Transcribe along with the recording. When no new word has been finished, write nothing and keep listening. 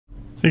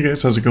Hey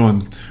guys, how's it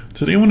going?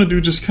 Today I want to do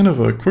just kind of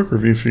a quick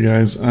review for you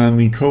guys on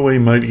the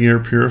Coway Mighty Air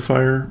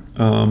Purifier.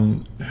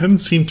 I hadn't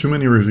seen too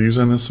many reviews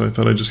on this, so I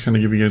thought I'd just kind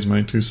of give you guys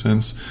my 2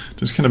 cents,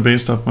 just kind of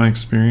based off my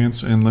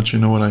experience and let you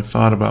know what I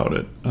thought about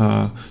it.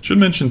 Should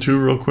mention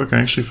too real quick, I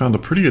actually found a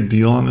pretty good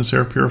deal on this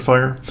air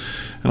purifier,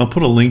 and I'll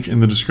put a link in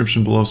the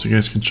description below so you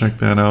guys can check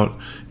that out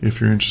if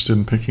you're interested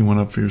in picking one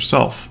up for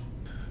yourself.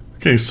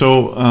 Okay,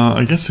 so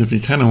I guess if you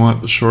kind of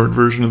want the short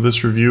version of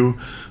this review,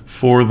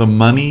 for the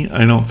money,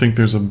 I don't think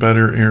there's a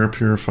better air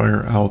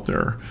purifier out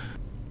there.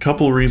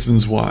 Couple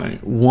reasons why.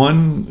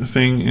 One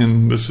thing,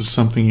 and this is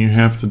something you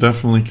have to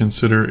definitely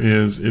consider,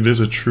 is it is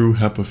a true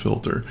HEPA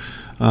filter.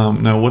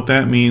 Now what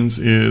that means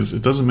is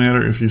it doesn't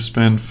matter if you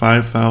spend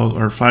 $500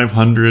 or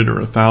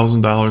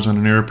 $1,000 on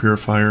an air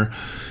purifier.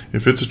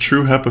 If it's a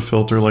true HEPA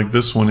filter like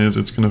this one is,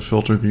 it's going to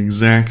filter the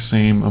exact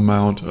same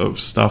amount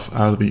of stuff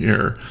out of the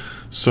air.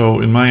 So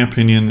in my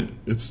opinion,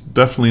 it's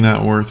definitely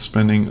not worth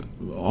spending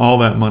all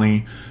that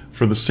money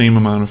for the same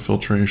amount of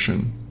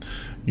filtration.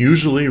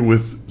 Usually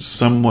with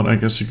somewhat, I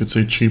guess you could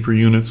say, cheaper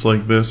units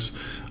like this,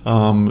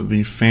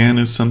 the fan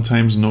is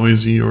sometimes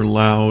noisy or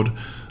loud,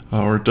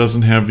 or it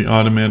doesn't have the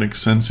automatic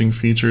sensing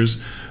features.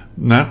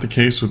 Not the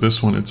case with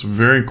this one. It's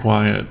very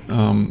quiet.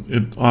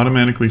 It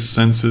automatically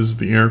senses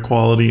the air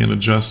quality and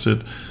adjusts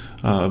it,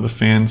 the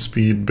fan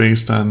speed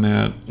based on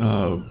that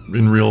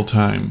in real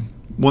time.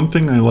 One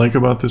thing I like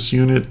about this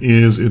unit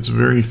is it's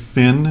very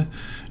thin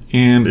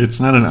and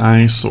it's not an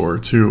eyesore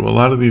too. A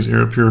lot of these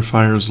air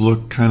purifiers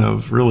look kind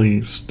of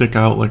really stick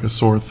out like a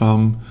sore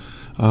thumb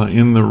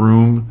in the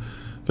room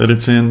that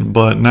it's in,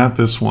 but not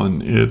this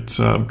one. It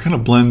kind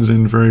of blends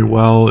in very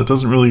well. It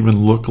doesn't really even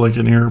look like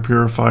an air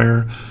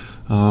purifier.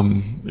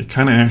 It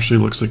kind of actually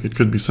looks like it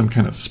could be some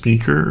kind of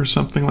speaker or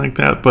something like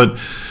that, but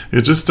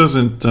it just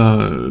doesn't,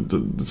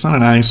 it's not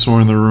an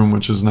eyesore in the room,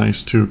 which is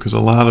nice too, because a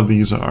lot of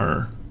these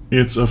are.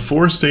 It's a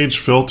 4-stage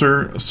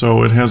filter,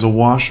 so it has a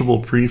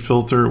washable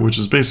pre-filter, which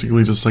is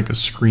basically just like a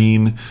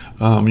screen.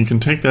 You can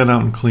take that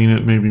out and clean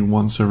it maybe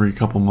once every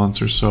couple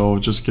months or so. It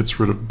just gets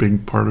rid of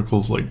big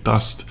particles like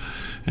dust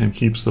and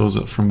keeps those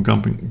from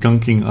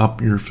gunking up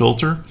your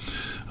filter.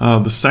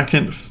 The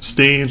second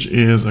stage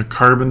is a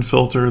carbon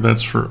filter.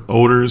 That's for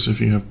odors. If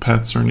you have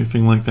pets or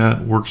anything like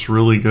that, works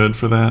really good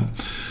for that.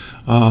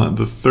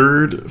 The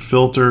third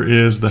filter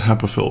is the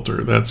HEPA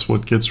filter. That's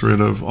what gets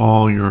rid of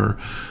all your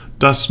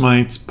dust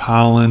mites,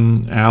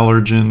 pollen,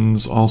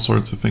 allergens, all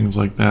sorts of things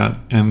like that.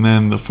 And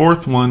then the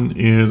fourth one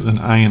is an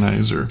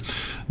ionizer.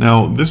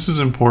 Now this is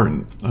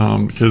important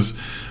because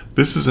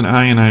this is an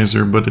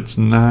ionizer, but it's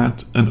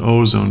not an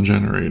ozone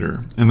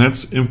generator. And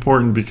that's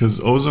important because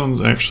ozone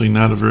is actually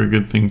not a very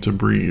good thing to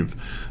breathe.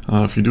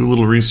 If you do a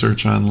little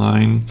research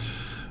online,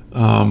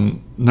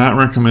 not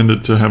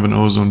recommended to have an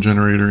ozone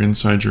generator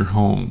inside your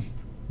home.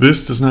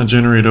 This does not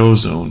generate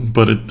ozone,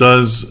 but it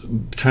does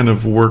kind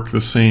of work the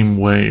same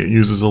way. It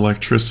uses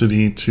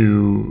electricity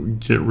to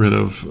get rid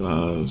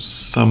of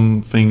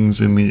some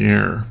things in the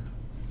air.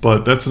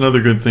 But that's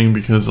another good thing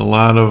because a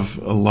lot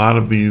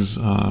of these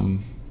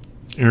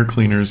air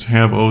cleaners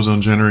have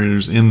ozone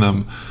generators in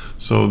them.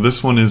 So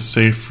this one is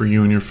safe for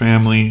you and your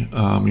family.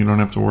 You don't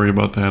have to worry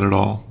about that at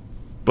all.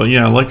 But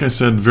yeah, like I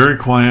said, very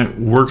quiet,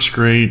 works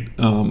great,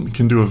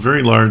 can do a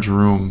very large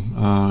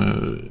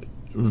room.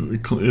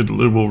 It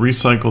will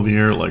recycle the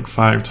air like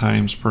 5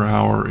 times per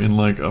hour in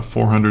like a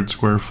 400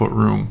 square foot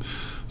room.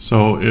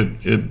 So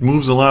it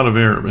moves a lot of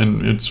air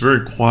and it's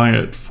very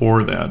quiet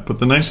for that. But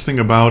the nice thing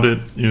about it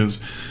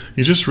is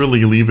you just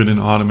really leave it in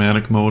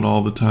automatic mode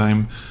all the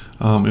time.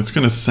 It's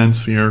going to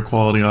sense the air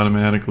quality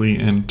automatically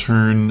and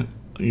turn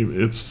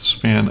its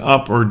fan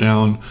up or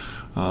down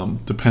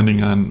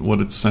depending on what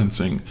it's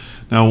sensing.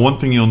 Now one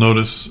thing you'll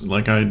notice,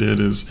 like I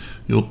did, is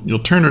you'll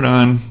turn it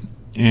on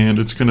and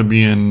it's going to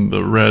be in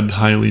the red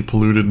highly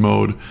polluted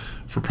mode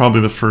for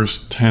probably the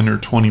first 10 or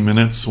 20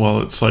 minutes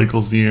while it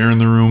cycles the air in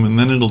the room, and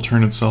then it'll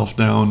turn itself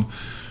down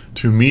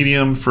to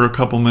medium for a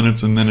couple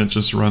minutes, and then it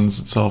just runs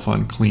itself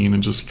on clean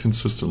and just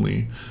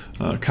constantly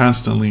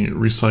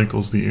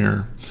recycles the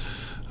air.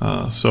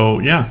 So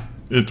yeah,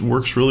 it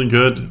works really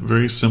good,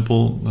 very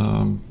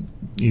simple,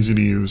 easy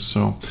to use.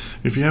 So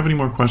if you have any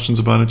more questions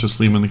about it, just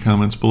leave them in the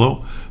comments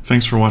below.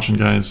 Thanks for watching,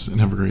 guys, and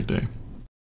have a great day.